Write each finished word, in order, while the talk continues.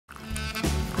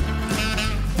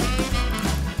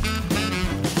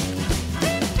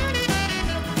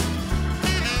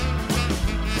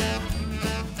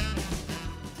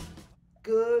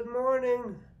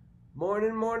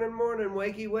Morning, morning, morning,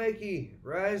 wakey, wakey,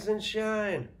 rise and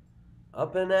shine,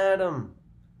 up and at 'em.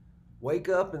 Wake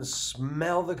up and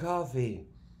smell the coffee.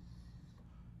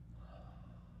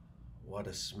 What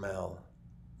a smell.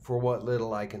 For what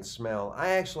little I can smell. I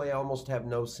actually almost have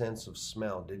no sense of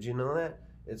smell. Did you know that?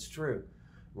 It's true.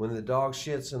 When the dog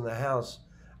shits in the house,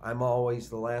 I'm always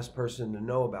the last person to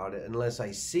know about it unless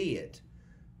I see it.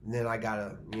 And then I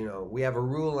gotta, we have a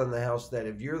rule in the house that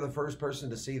if you're the first person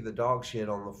to see the dog shit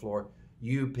on the floor,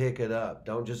 you pick it up.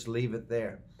 Don't just leave it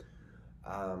there.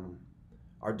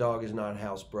 Our dog is not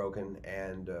housebroken,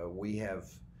 and we have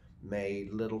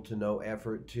made little to no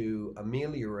effort to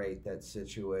ameliorate that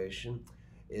situation.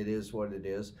 It is what it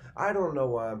is. I don't know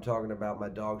why I'm talking about my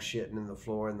dog shitting in the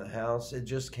floor in the house. It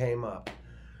just came up.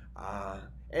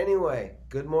 Anyway,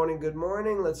 good morning, good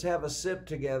morning. Let's have a sip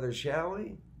together, shall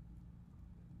we?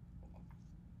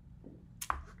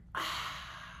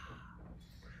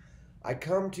 I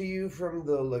come to you from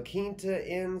the La Quinta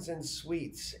Inns and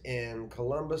Suites in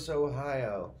Columbus,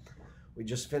 Ohio. We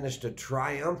just finished a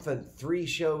triumphant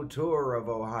 3-show tour of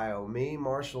Ohio. Me,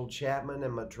 Marshall Chapman,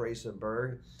 and Matresa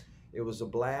Berg. It was a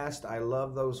blast. I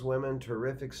love those women.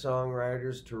 Terrific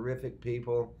songwriters, terrific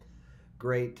people.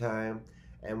 Great time.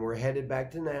 And we're headed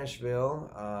back to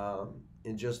Nashville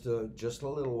in just a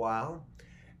little while,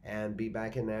 and be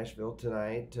back in Nashville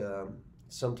tonight,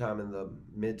 sometime in the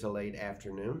mid to late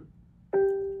afternoon.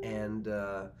 And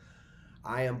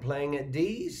I am playing at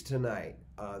D's tonight,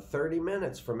 30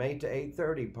 minutes from 8 to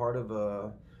 8:30, part of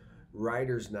a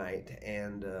writer's night.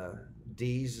 And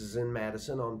D's is in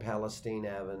Madison on Palestine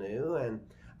Avenue. And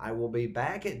I will be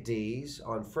back at D's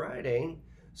on Friday,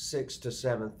 6 to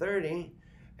 7:30.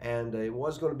 And it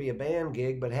was going to be a band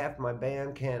gig, but half my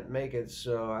band can't make it,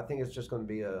 so I think it's just going to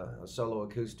be a solo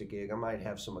acoustic gig. I might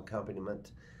have some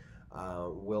accompaniment.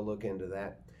 We'll look into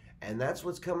that. And that's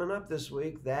what's coming up this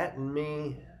week. That and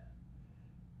me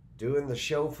doing the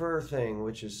chauffeur thing,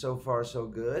 which is so far so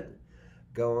good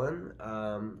going.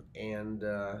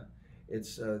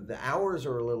 It's the hours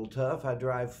are a little tough. I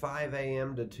drive 5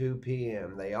 a.m. to 2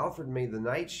 p.m. They offered me the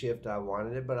night shift. I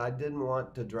wanted it, but I didn't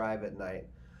want to drive at night.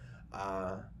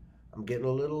 I'm getting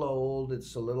a little old.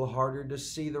 It's a little harder to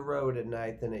see the road at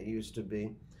night than it used to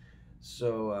be.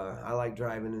 So I like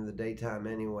driving in the daytime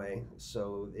anyway.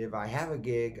 So if I have a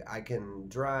gig, I can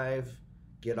drive,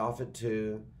 get off at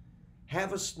 2,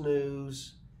 have a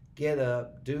snooze, get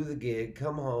up, do the gig,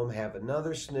 come home, have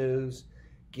another snooze,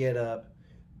 get up,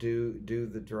 do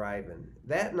the driving.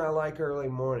 That, and I like early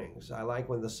mornings. I like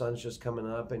when the sun's just coming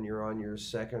up and you're on your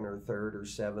 2nd or 3rd or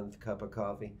 7th cup of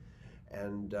coffee.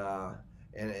 And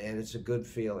it's a good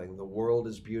feeling. The world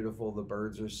is beautiful. The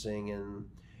birds are singing.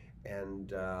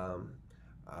 And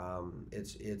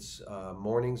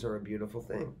mornings are a beautiful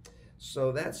thing.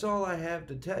 So that's all I have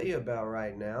to tell you about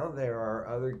right now. There are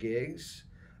other gigs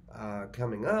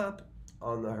coming up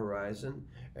on the horizon,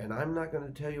 and I'm not going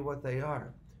to tell you what they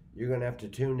are. You're going to have to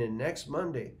tune in next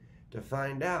Monday to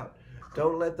find out.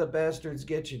 Don't let the bastards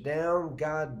get you down.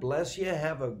 God bless you.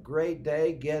 Have a great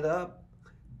day. Get up.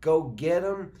 Go get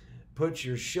 'em. Put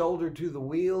your shoulder to the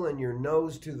wheel and your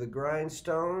nose to the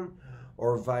grindstone,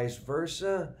 or vice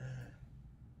versa.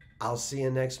 I'll see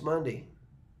you next Monday.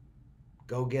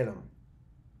 Go get 'em.